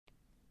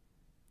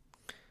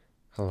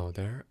Hello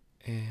there,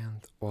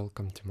 and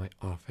welcome to my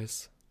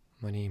office.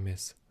 My name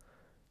is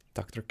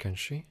Dr.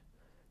 Kenshi,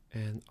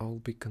 and I'll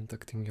be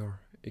conducting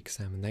your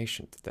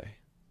examination today.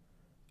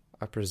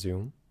 I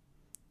presume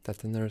that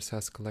the nurse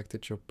has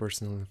collected your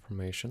personal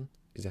information,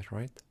 is that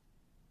right?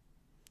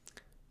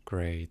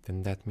 Great,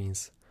 and that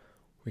means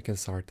we can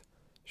start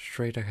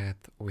straight ahead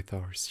with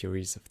our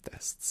series of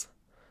tests.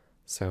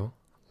 So,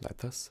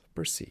 let us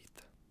proceed.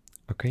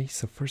 Okay,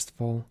 so first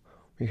of all,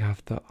 we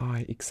have the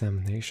eye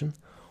examination,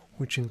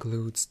 which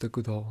includes the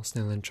good old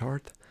Snellen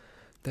chart,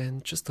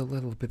 then just a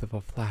little bit of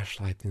a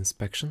flashlight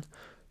inspection,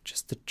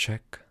 just to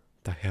check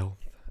the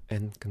health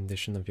and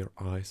condition of your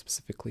eyes,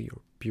 specifically your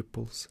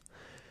pupils,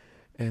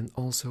 and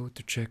also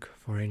to check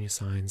for any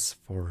signs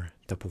for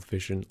double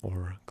vision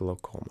or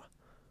glaucoma.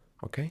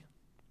 Okay?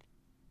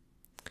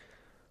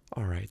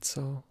 Alright,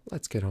 so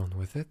let's get on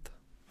with it.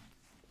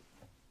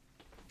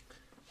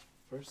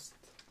 First,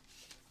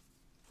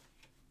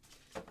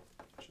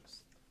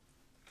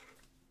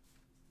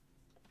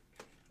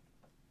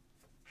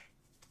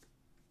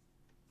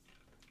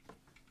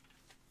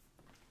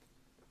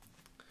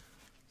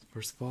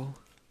 First of all,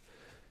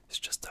 it's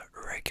just a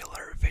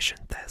regular vision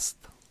test.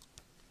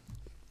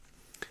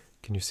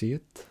 Can you see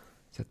it?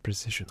 Is that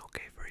precision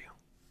okay for you?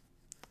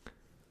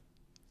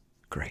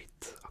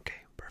 Great,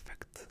 okay,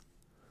 perfect.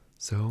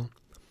 So,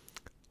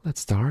 let's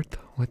start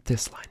with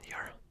this line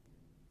here.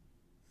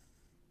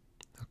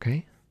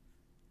 Okay?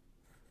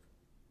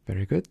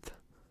 Very good.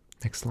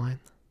 Next line.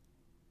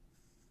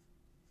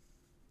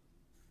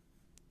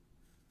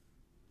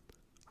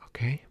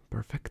 Okay,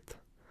 perfect.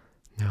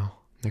 Now,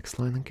 next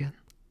line again.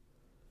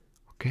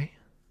 Okay,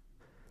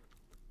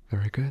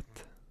 very good.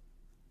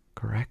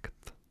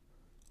 Correct.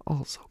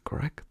 Also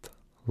correct.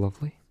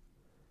 Lovely.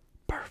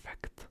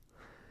 Perfect.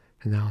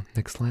 And now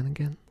next line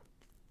again.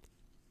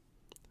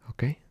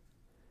 Okay,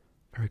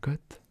 very good.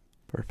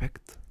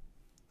 Perfect.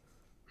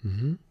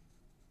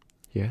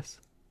 Yes.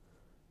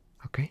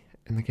 Okay,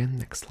 and again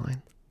next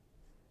line.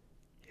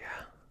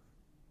 Yeah.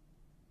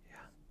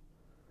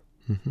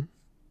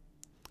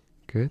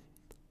 Good.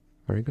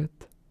 Very good.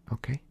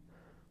 Okay,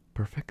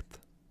 perfect.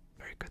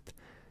 Very good.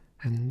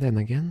 And then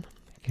again,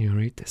 can you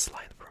read this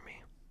line for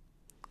me?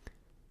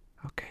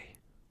 Okay.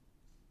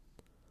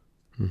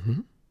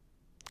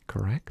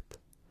 Correct.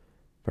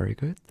 Very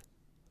good.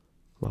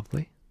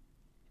 Lovely.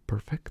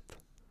 Perfect.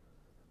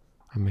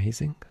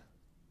 Amazing.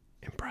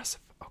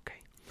 Impressive.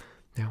 Okay.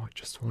 Now I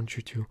just want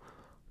you to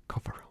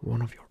cover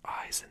one of your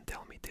eyes and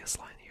tell me this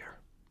line here.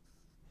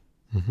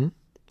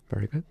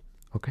 Very good.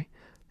 Okay.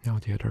 Now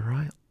the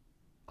other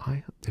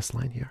eye, this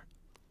line here.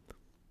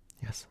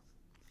 Yes.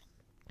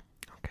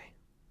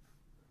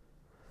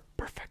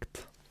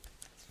 Perfect.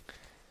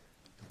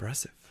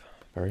 Impressive.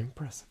 Very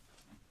impressive.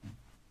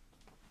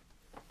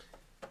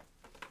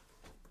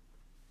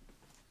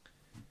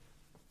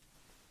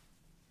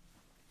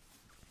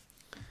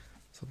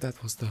 So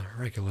that was the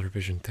regular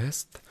vision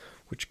test,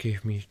 which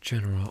gave me a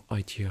general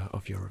idea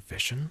of your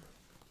vision.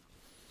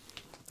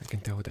 I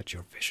can tell that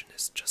your vision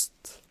is just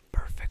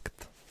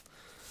perfect.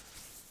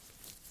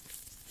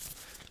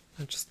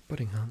 I'm just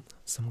putting on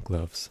some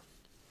gloves.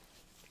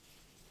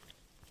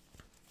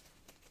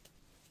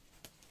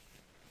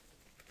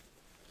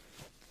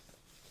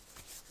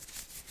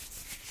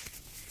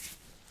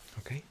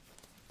 Okay,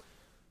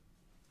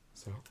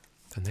 so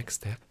the next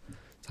step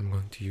is I'm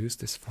going to use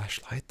this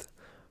flashlight.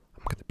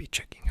 I'm going to be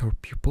checking your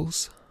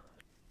pupils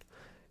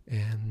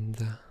and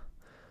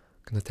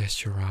going to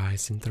test your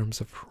eyes in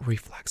terms of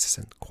reflexes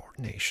and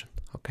coordination.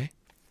 Okay,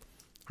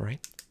 all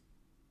right.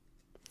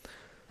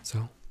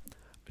 So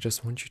I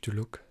just want you to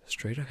look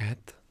straight ahead,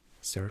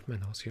 stare at my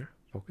nose here,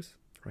 focus,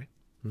 right?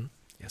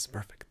 Yes,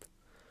 perfect.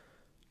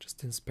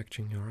 Just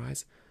inspecting your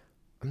eyes.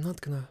 I'm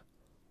not gonna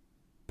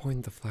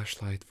point the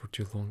flashlight for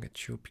too long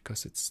at you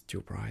because it's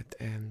too bright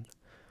and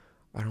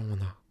I don't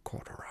want to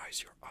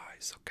cauterize your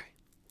eyes, okay?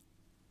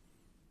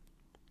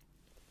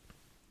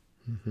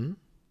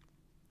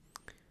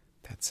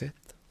 That's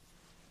it.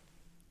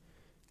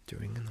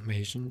 Doing an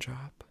amazing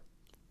job.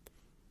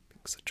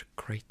 Being such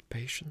a great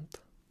patient.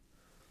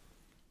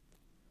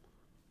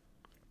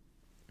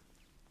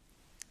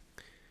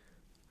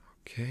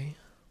 Okay.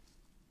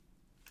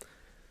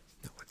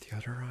 Now with the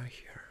other eye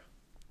here.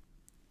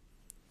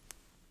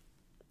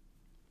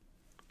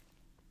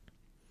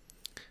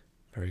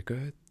 Very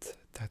good.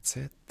 That's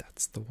it.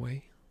 That's the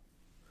way.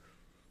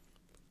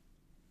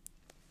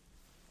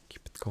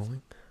 Keep it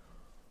going.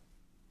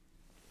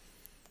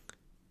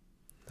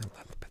 A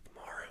little bit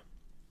more.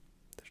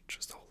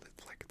 Just hold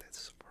it like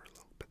this for a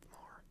little bit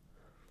more.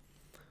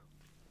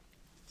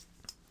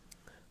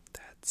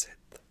 That's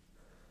it.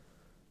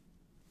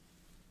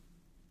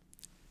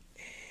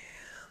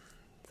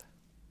 And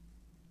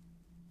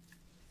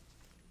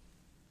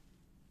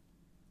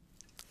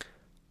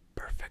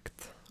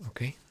perfect.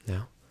 Okay,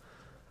 now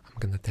I'm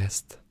gonna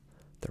test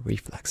the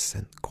reflexes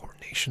and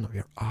coordination of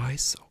your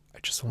eyes, so I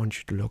just want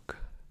you to look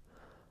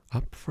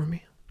up for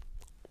me.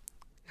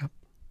 Yep.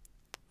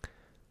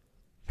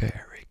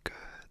 Very good.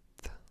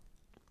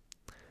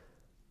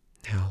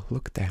 Now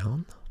look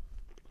down.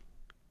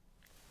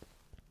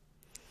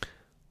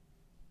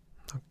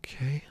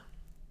 Okay.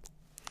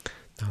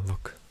 Now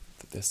look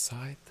to this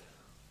side.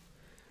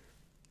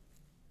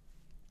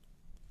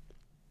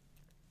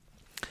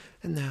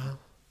 And now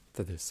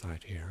to this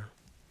side here.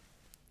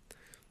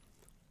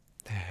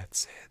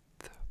 That's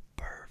it.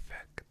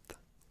 Perfect.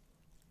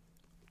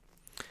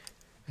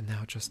 And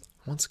now just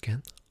once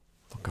again,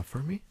 look up for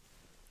me.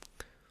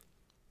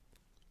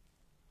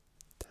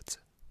 That's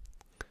it.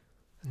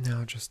 And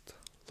now just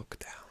look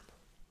down.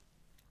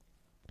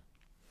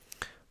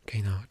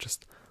 Okay, now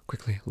just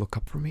quickly look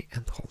up for me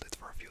and hold it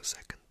for a few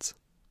seconds.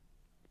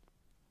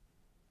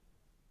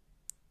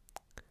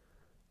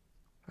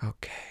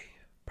 Okay,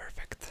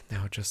 perfect.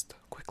 Now just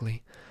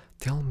quickly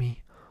tell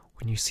me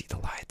when you see the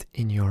light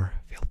in your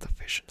field of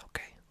vision,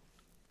 okay?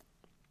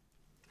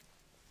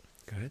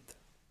 Good.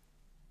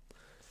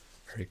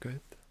 Very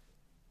good.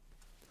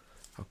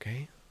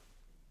 Okay.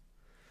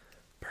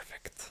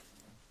 Perfect.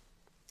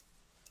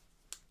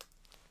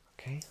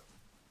 Okay.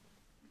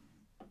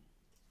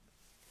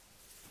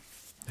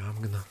 Now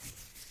I'm gonna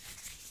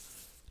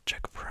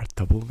check for a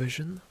double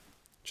vision.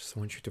 Just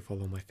want you to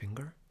follow my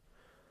finger.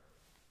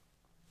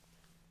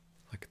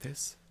 Like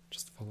this.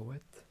 Just follow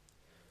it.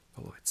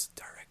 Follow its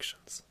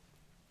directions.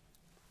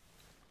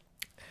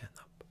 And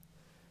up.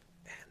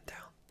 And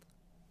down.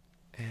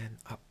 And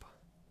up.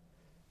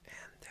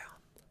 And down.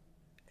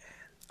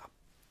 And up.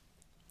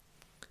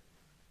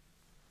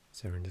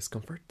 Is there any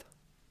discomfort?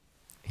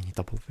 Any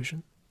double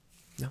vision?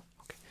 No?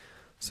 Okay.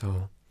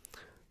 So,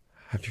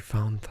 have you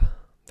found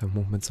the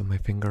movements of my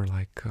finger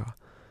like,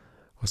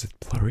 was it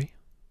blurry?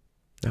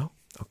 No?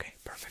 Okay,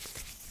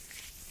 perfect.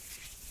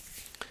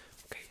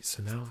 Okay,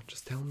 so now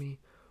just tell me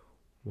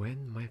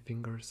when my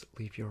fingers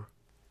leave your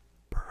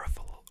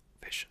peripheral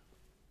vision.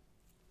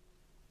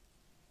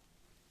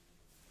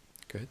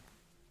 Good.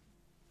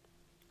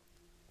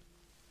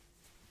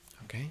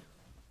 Okay.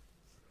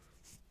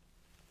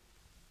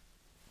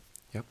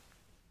 Yep.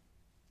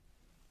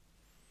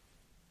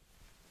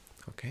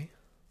 Okay.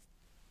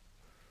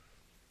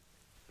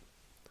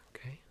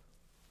 Okay.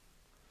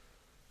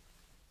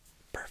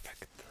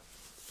 Perfect.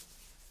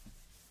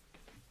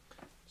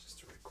 Just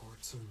to record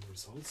some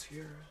results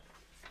here.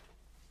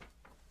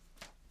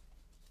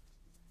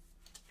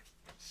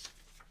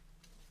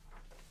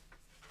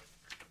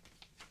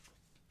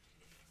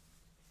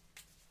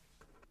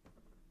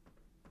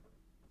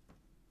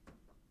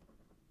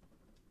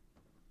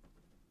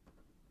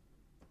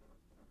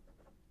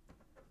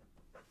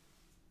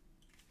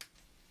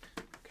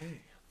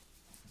 Okay.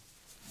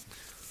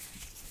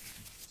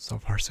 So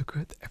far so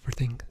good.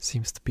 Everything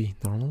seems to be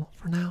normal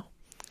for now.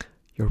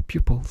 Your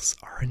pupils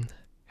are in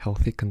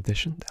healthy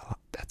condition.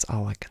 That's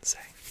all I can say.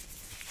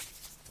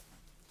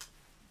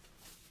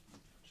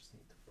 Just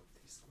need to put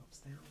these gloves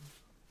down.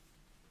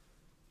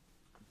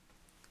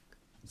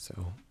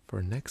 So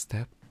for next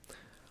step,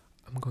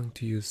 I'm going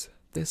to use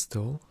this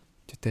tool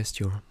to test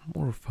your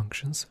motor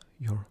functions,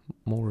 your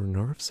motor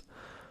nerves.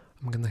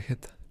 I'm gonna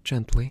hit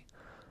gently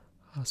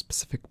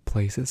specific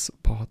places,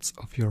 parts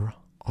of your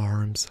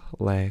arms,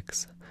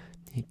 legs,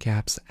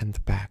 kneecaps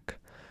and back,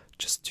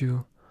 just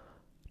to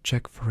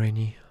check for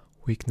any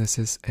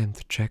weaknesses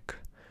and check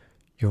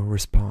your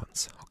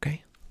response,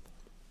 okay?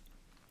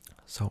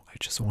 So I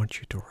just want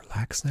you to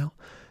relax now.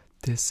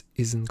 This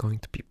isn't going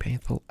to be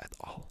painful at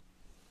all.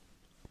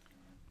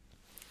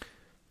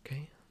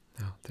 Okay,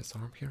 now this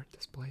arm here,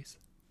 this place.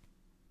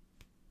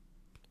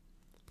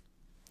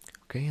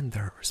 Okay, and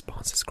their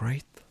response is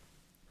great.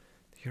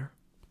 Here.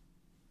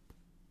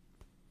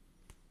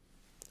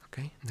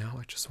 Okay, now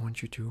I just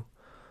want you to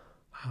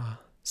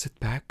sit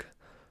back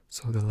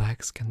so the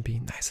legs can be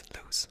nice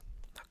and loose.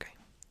 Okay,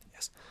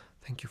 yes,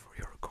 thank you for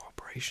your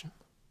cooperation.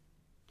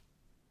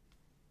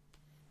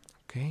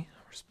 Okay,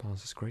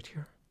 response is great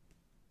here.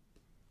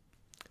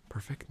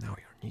 Perfect, now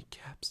your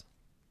kneecaps.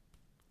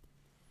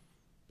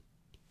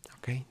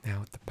 Okay,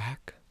 now at the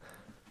back,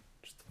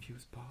 just a few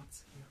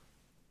spots here.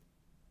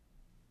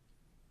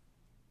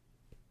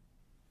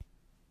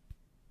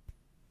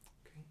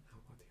 Okay, how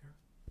about here?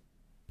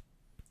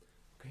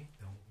 Okay,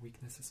 no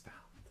weakness is found.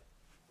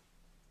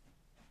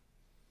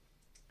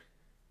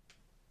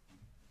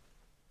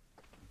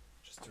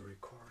 Just to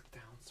record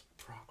down some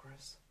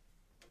progress.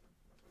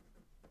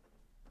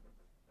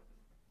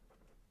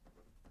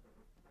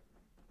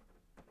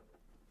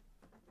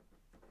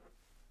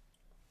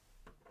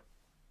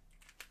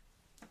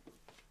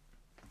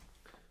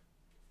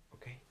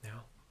 Okay,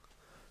 now,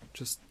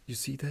 just, you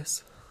see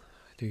this?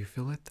 Do you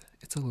feel it?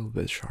 It's a little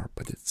bit sharp,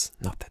 but it's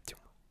not that too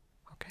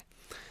much. Okay,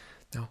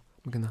 now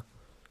I'm gonna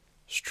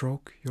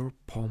stroke your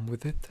palm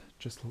with it.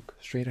 Just look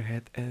straight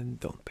ahead and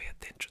don't pay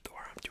attention to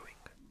what I'm doing.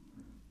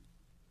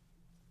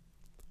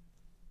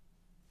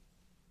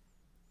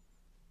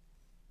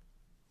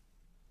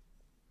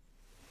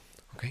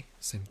 Okay,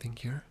 same thing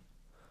here.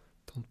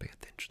 Don't pay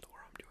attention to what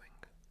I'm doing.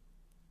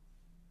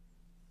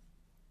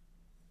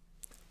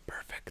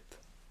 Perfect.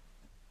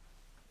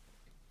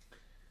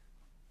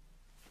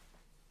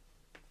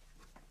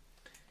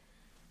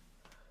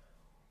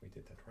 We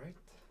did that right.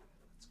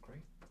 That's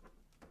great.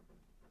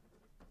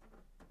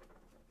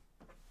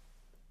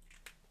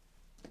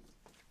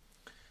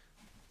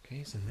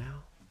 Okay, so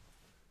now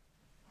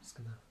I'm just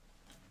gonna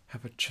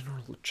have a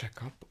general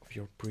checkup of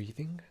your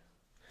breathing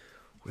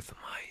with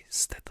my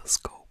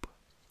stethoscope.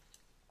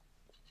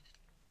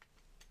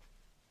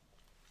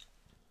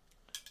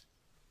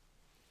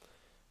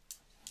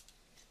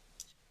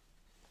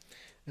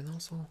 And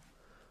also,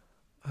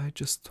 I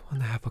just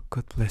want to have a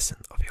good listen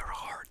of your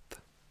heart.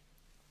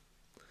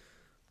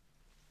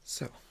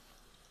 So,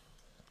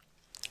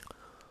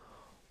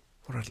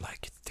 what I'd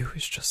like you to do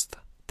is just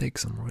take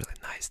some really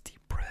nice deep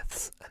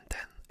breaths and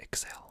then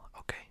exhale,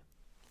 okay?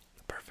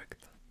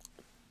 Perfect.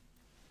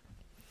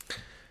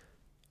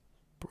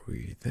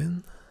 Breathe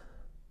in,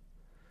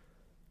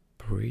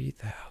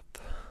 breathe out,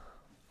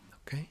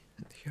 okay?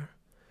 And here,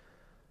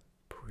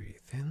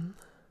 breathe in,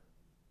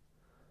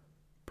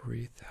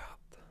 breathe out.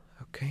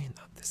 Okay,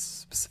 now this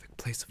specific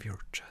place of your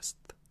chest.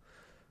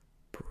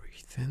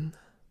 Breathe in,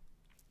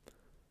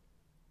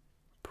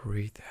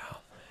 breathe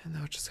out, and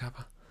now just have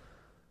a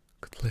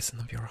good listen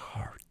of your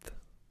heart.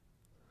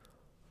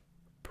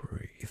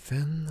 Breathe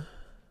in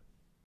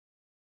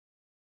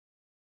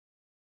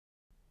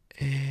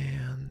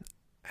and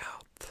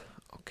out.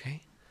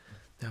 Okay,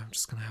 now I'm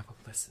just gonna have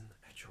a listen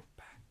at your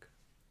back.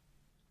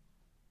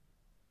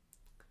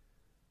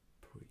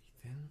 Breathe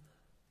in,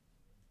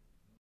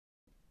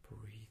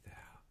 breathe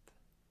out.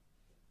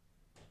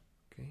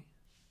 Okay.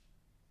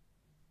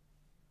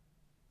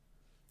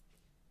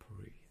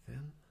 Breathe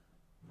in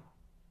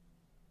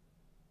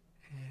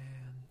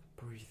and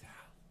breathe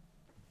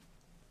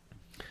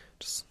out.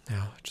 Just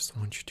now, I just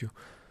want you to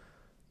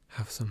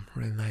have some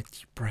really nice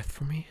deep breath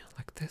for me,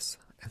 like this,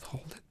 and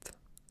hold it.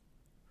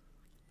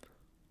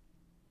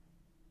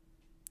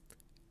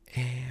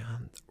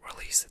 And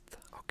release it.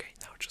 Okay,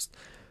 now just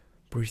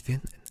breathe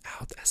in and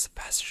out as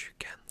fast as you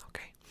can.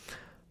 Okay,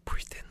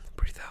 breathe in,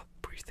 breathe out,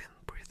 breathe in,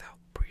 breathe out,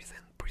 breathe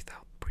in, breathe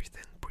out, breathe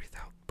in, breathe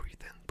out,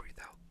 breathe in, breathe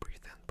out,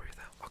 breathe in, breathe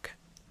out. Okay.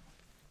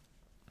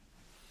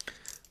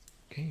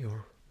 Okay,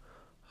 your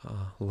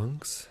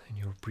lungs and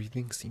your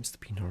breathing seems to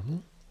be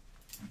normal.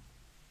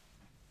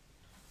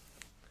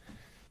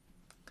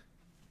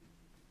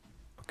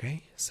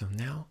 Okay, so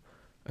now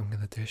I'm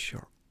gonna test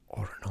your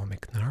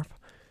autonomic nerve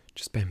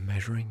just by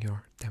measuring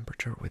your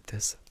temperature with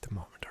this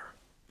thermometer.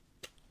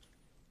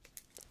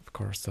 Of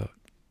course, the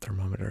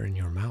thermometer in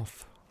your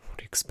mouth. What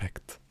do you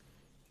expect?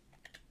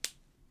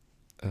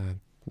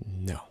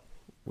 No,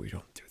 we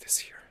don't do this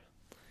here.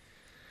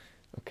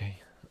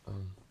 Okay,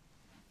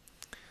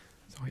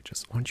 so I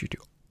just want you to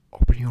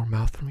open your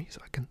mouth for me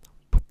so I can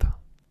put the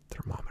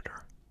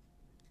thermometer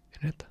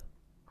in it.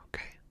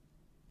 Okay.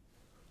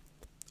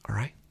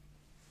 Alright.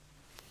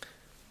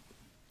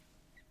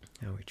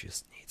 Now we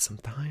just need some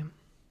time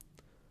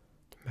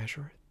to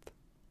measure it.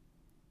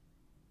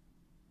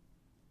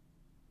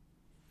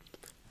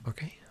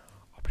 Okay,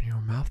 open your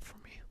mouth for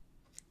me.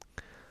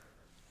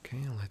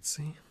 Okay, let's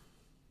see.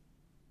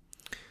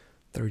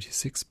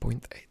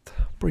 36.8.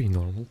 Pretty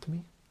normal to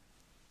me.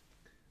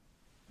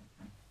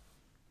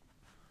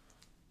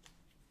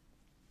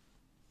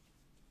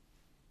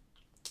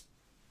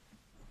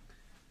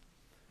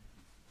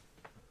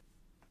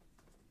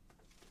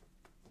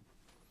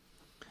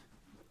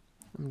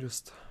 I'm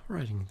just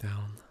writing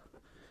down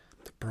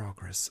the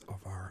progress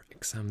of our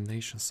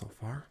examination so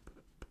far.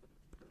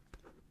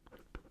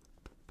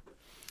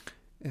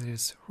 It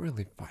is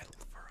really vital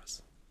for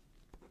us.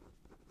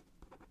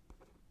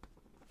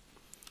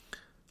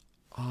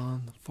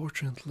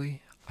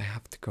 Unfortunately, I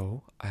have to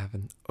go. I have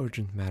an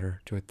urgent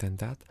matter to attend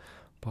that,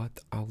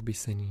 but I'll be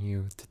sending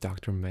you to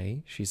Dr.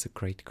 May. She's a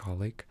great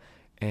colleague,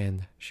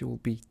 and she will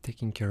be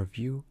taking care of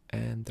you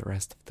and the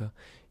rest of the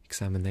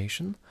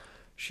examination.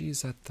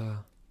 She's at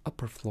the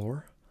upper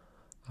floor,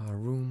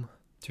 room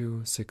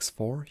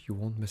 264. You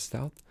won't miss it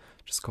out.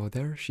 Just go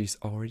there. She's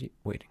already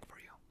waiting for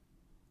you.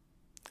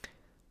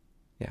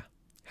 Yeah,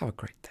 have a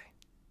great day.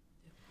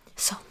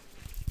 So,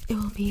 it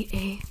will be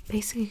a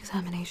basic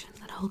examination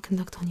that I will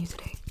conduct on you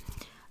today.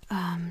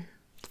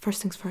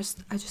 First things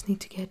first, I just need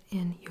to get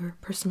in your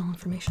personal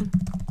information.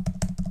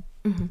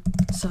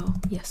 So,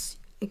 yes,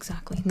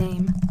 exactly.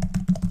 Name.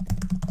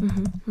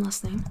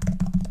 Last name.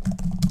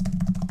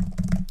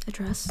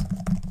 Address.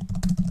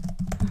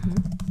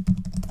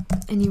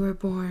 And you were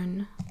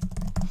born...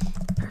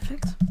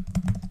 Perfect.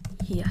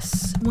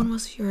 Yes. When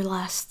was your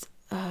last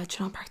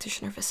general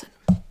practitioner visit?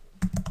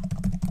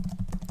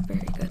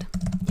 Very good.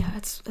 Yeah,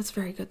 it's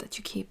very good that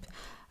you keep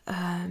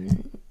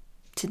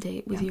to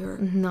date with your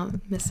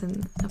not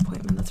missing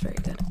appointment. That's very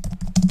good.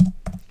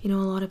 You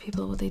know, a lot of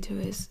people, what they do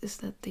is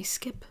that they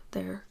skip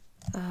their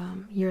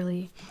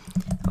yearly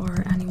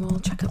or annual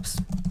checkups.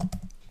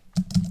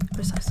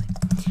 Precisely.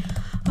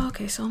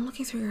 Okay, so I'm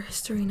looking through your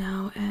history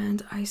now,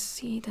 and I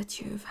see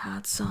that you've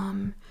had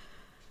some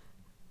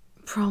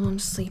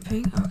problems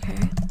sleeping.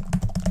 Okay.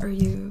 Are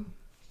you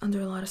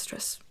under a lot of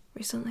stress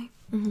recently?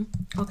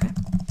 Okay.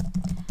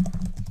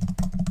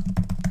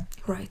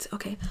 Right,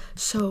 okay.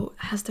 So,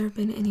 has there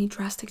been any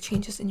drastic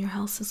changes in your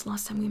health since the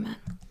last time we met?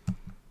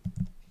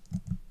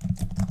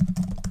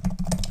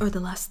 Or the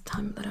last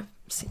time that I've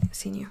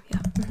seen you,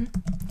 yeah.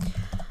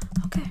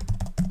 Okay.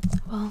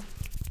 Well,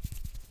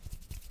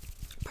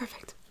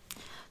 perfect.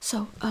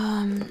 So,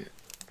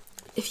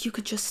 if you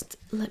could just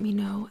let me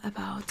know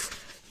about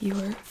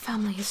your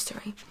family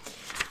history.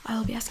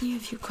 I'll be asking you a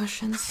few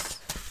questions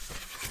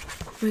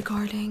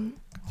regarding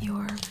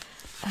your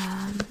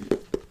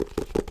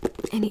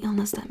any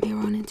illness that may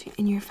run into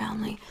in your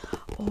family,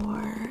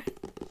 or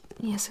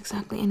yes,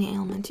 exactly, any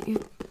ailment.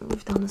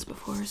 We've done this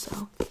before,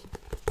 so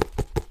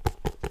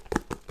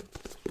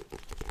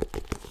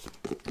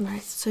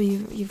right. So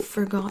you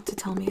forgot to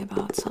tell me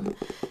about some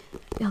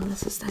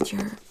illnesses that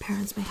your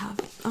parents may have.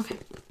 Okay,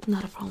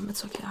 not a problem.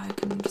 It's okay. I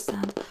can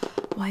understand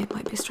why it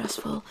might be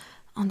stressful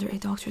under a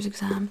doctor's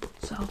exam.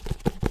 So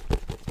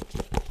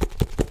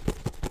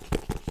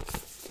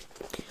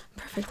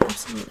perfect.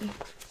 Absolutely.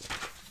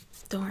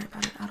 Don't worry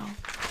about it at all.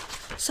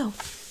 So,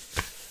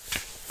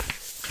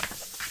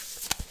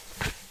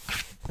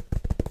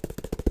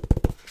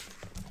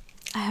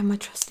 I have my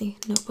trusty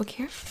notebook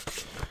here,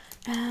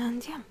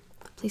 and yeah,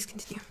 please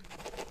continue.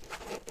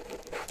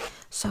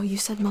 So you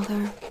said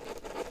mother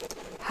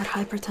had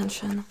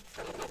hypertension,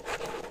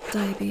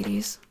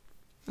 diabetes.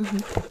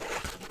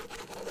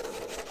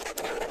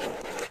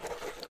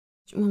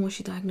 When was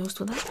she diagnosed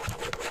with that?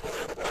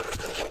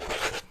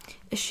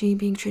 Is she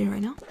being treated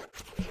right now?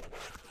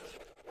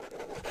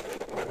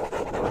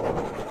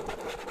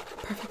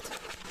 Perfect.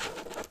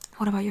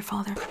 What about your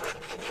father?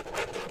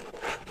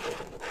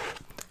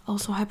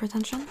 Also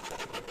hypertension?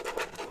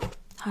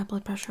 High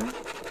blood pressure,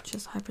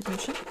 just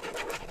hypertension.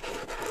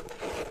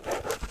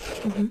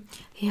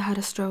 He had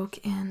a stroke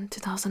in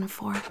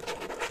 2004.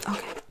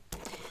 Okay.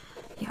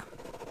 Yeah.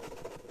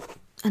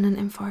 And an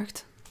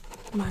infarct.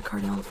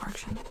 Myocardial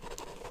infarction.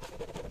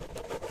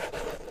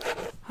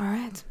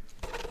 Alright.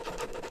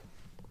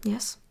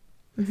 Yes?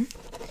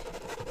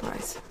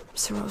 Alright.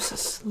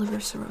 Cirrhosis.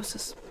 Liver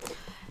cirrhosis.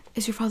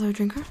 Is your father a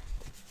drinker?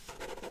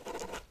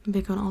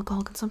 Big on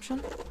alcohol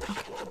consumption?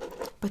 Okay.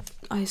 But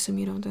I assume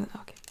you don't do that.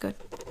 Okay, good.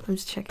 I'm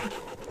just checking.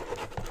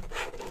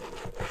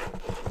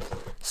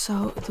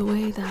 So the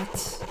way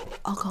that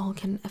alcohol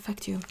can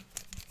affect you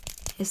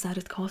is that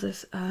it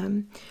causes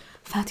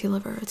fatty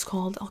liver. It's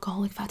called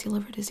alcoholic fatty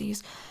liver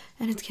disease,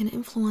 and it can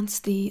influence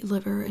the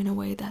liver in a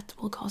way that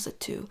will cause it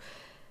to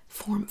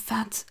form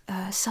fat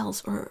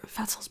cells, or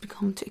fat cells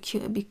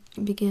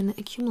begin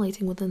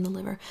accumulating within the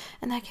liver,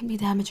 and that can be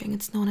damaging.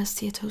 It's known as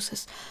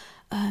steatosis.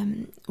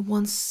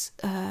 Once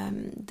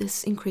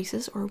this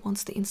increases, or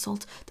once the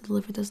insult to the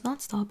liver does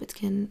not stop, it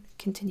can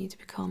continue to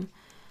become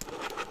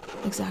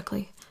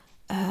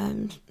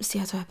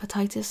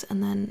steatohepatitis,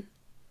 and then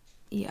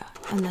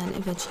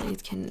eventually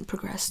it can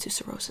progress to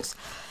cirrhosis.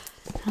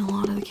 In a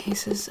lot of the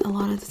cases, a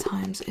lot of the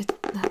times,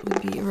 that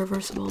would be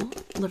irreversible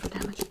liver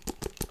damage.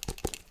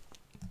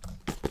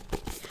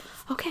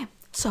 Okay,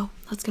 so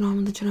let's get on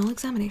with the general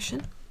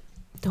examination.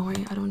 Don't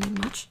worry, I don't need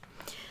much.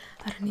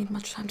 I don't need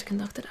much time to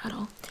conduct it at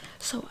all.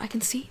 So I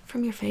can see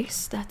from your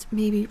face that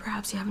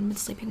perhaps you haven't been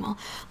sleeping well.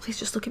 Please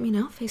just look at me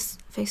now. Face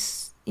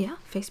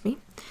me.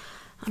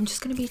 I'm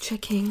just gonna be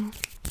checking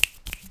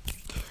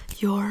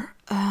your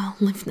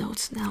lymph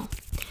nodes now.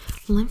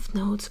 Lymph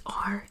nodes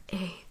are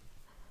a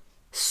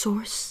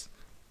source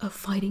of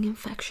fighting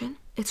infection.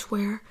 It's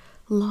where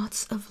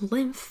lots of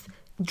lymph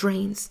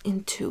drains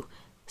into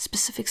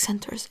specific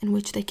centers in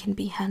which they can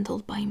be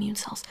handled by immune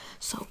cells.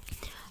 So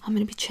I'm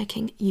going to be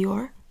checking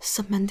your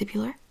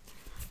submandibular.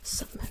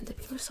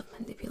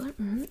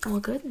 All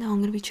good. Now I'm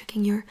going to be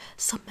checking your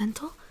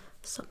submental.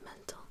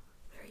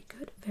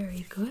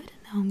 Very good.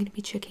 Now I'm going to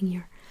be checking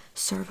your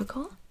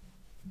cervical.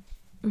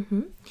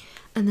 And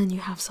then you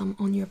have some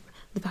on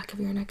the back of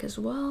your neck as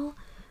well.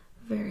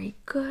 Very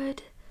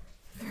good.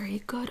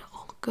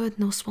 All good.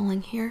 No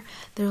swelling here.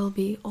 There will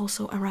be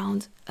also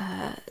around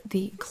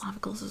the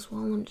clavicles as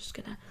well. I'm just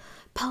gonna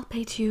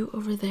palpate you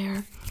over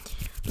there.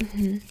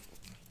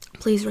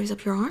 Please raise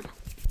up your arm.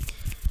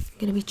 I'm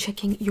gonna be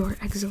checking your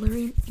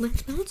axillary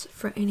lymph nodes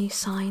for any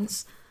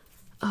signs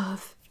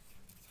of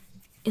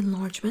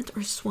enlargement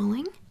or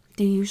swelling.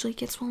 Do you usually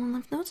get swollen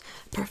lymph nodes?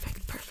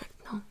 Perfect.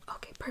 No.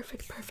 Okay,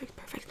 perfect.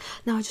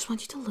 Now I just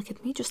want you to look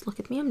at me. Just look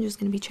at me. I'm just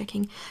going to be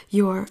checking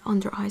your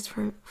under eyes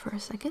for a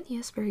second.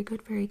 Yes, very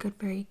good.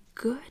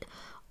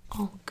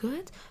 All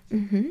good.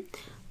 I'm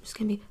just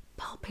going to be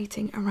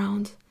palpating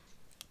around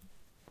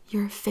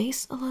your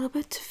face a little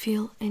bit to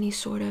feel any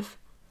sort of,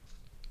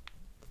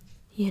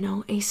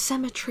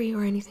 asymmetry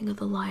or anything of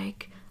the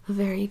like.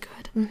 Very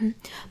good.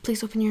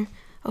 Please open your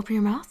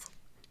mouth.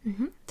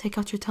 Take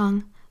out your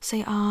tongue.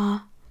 Say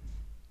ah.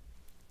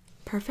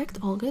 Perfect,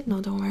 all good. No,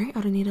 don't worry,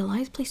 I don't need a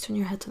light. Please turn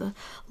your head to the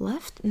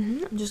left.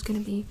 I'm just gonna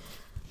be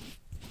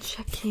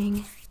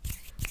checking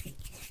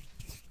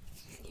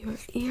your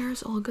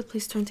ears. All good.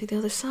 Please turn to the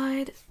other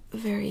side.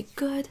 Very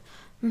good.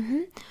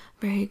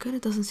 Very good.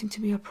 It doesn't seem to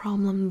be a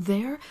problem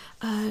there.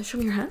 Show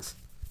me your hands.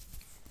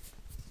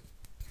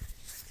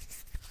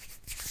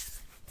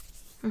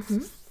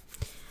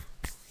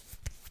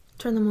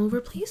 Turn them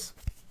over, please.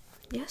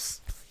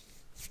 Yes.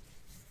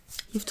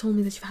 You've told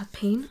me that you've had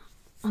pain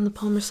on the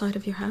palmar side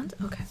of your hand.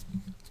 Okay.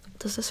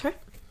 Does this hurt?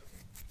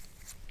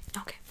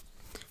 Okay.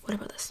 What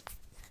about this?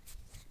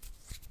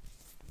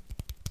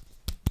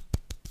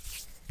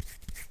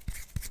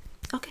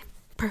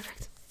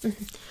 Perfect.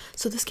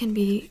 So this can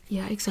be,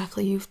 yeah,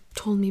 exactly. You've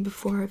told me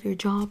before of your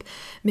job.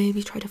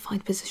 Maybe try to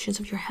find positions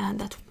of your hand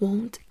that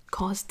won't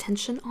cause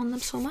tension on them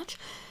so much.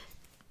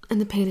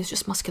 And the pain is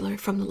just muscular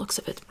from the looks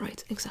of it,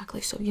 right?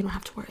 Exactly. So you don't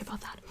have to worry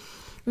about that.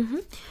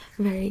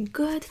 Very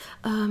good.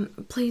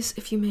 Please,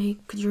 if you may,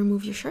 could you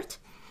remove your shirt?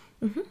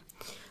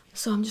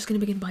 So I'm just going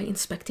to begin by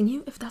inspecting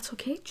you, if that's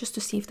okay, just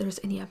to see if there's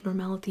any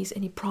abnormalities,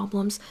 any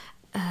problems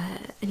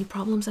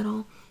at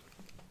all.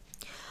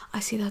 I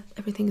see that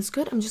everything is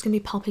good. I'm just going to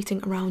be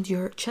palpating around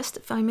your chest,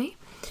 if I may.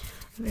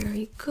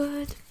 Very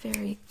good,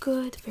 very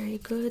good, very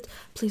good.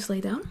 Please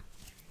lay down.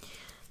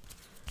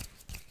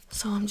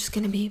 So I'm just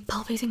going to be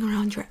palpating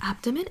around your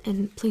abdomen,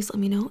 and please let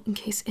me know in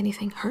case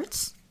anything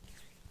hurts.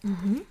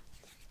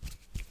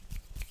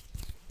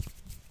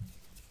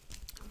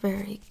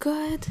 Very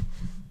good.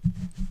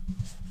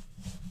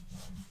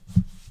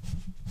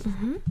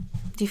 Do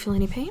you feel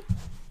any pain?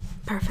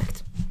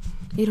 Perfect.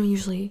 You don't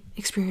usually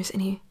experience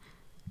any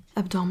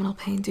abdominal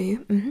pain, do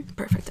you?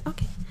 Perfect.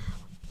 Okay.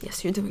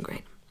 Yes, you're doing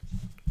great.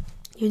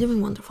 You're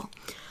doing wonderful.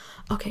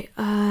 Okay.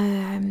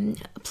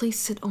 Please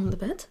sit on the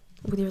bed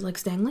with your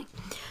legs dangling.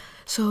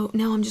 So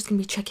now I'm just gonna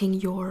be checking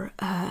your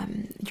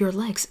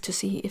legs to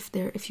see if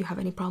you have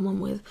any problem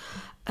with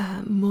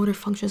motor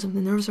functions, if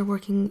the nerves are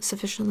working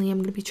sufficiently.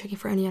 I'm gonna be checking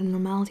for any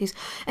abnormalities,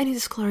 any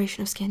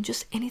discoloration of skin,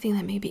 just anything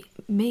that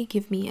may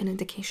give me an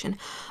indication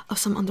of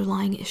some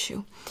underlying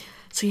issue.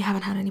 So you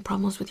haven't had any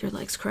problems with your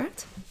legs,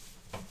 correct?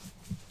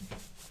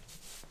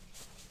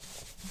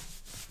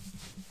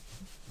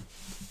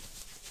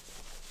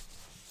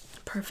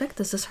 Perfect.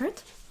 Does this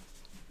hurt?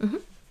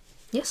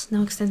 Yes.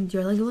 Now extend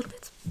your leg a little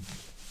bit.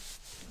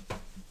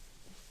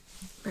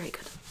 Very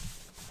good.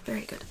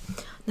 Very good.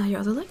 Now your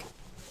other leg.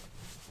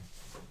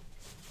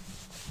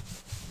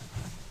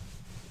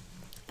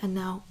 And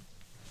now,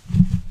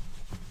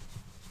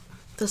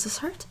 does this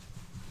hurt?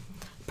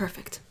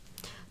 Perfect.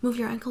 Move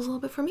your ankles a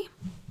little bit for me.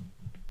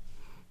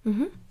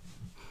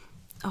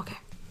 Okay.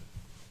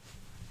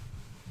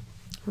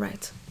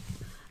 Right.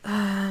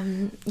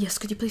 Yes,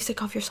 could you please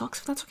take off your socks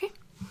if that's okay?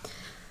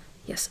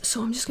 Yes,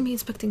 so I'm just gonna be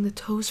inspecting the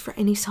toes for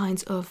any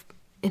signs of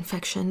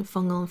infection,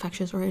 fungal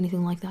infections, or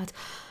anything like that.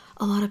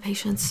 A lot of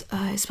patients,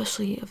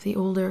 especially of the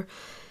older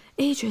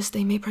ages,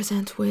 they may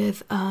present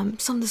with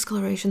some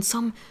discoloration,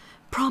 some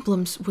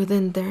problems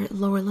within their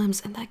lower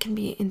limbs, and that can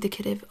be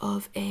indicative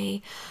of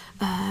a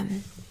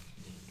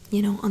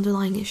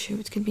underlying issue.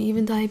 It could be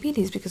even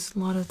diabetes, because a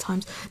lot of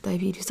times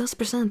diabetes does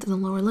present in the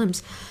lower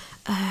limbs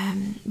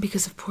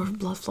because of poor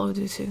blood flow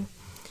due to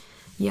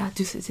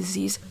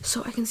disease.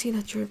 So I can see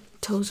that your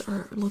toes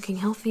are looking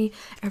healthy,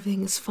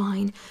 everything is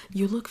fine,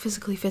 you look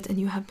physically fit, and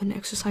you have been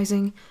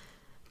exercising.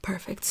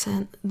 Perfect.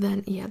 So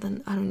then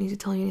I don't need to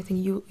tell you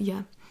anything.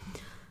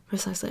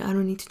 Precisely. I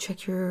don't need to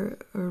check or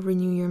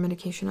renew your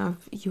medication.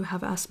 You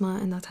have asthma,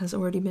 and that has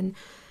already been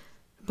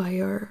by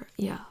your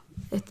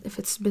if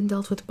it's been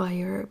dealt with by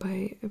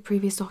a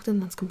previous doctor,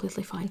 then that's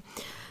completely fine.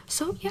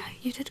 So yeah,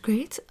 you did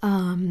great.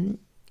 And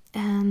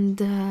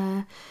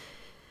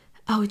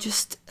I would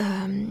just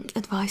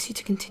advise you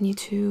to continue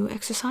to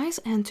exercise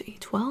and to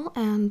eat well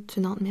and to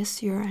not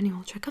miss your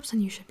annual checkups,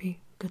 and you should be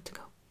good to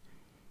go.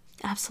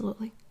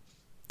 Absolutely.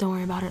 Don't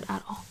worry about it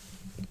at all.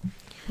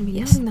 Let me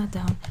writing that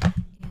down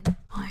in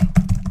my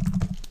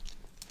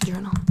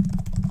journal.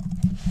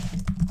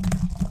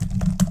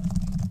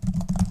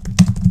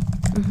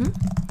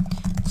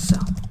 So,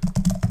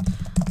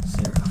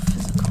 0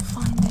 physical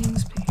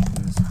findings,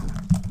 patients,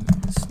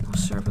 no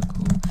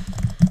cervical,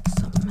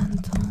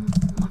 submental,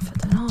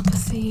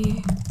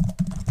 lymphadenopathy.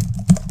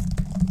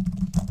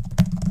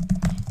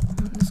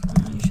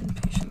 Discrimination,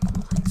 patient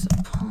complains of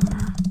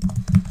palmar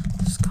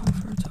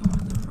discomfort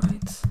over the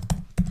right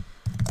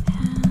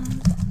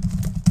hand.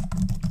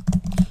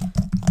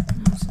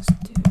 This is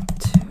due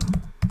to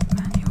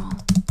manual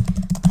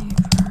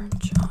labor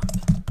job.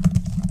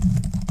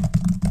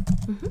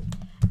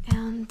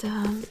 And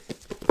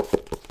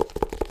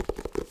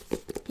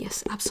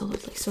yes,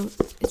 absolutely. So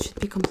it should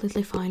be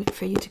completely fine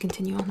for you to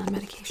continue on that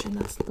medication.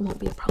 That won't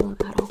be a problem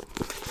at all.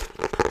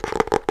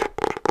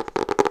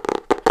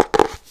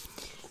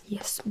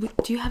 Yes.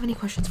 Do you have any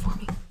questions for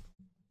me?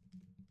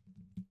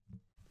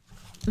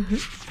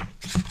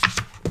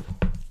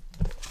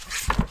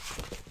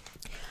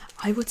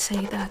 I would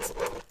say that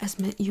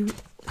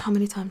how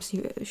many times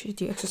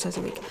should you exercise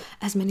a week?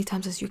 As many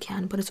times as you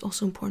can, but it's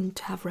also important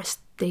to have rest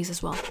days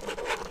as well.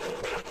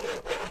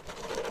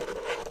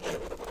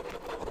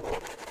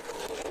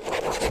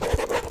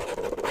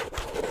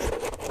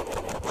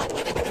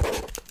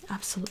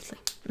 Absolutely.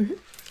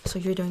 So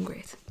you're doing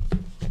great.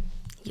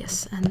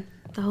 Yes, and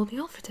that will be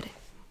all for today.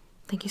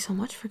 Thank you so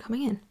much for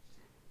coming in.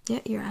 Yeah,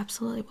 you're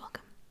absolutely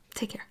welcome.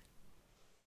 Take care.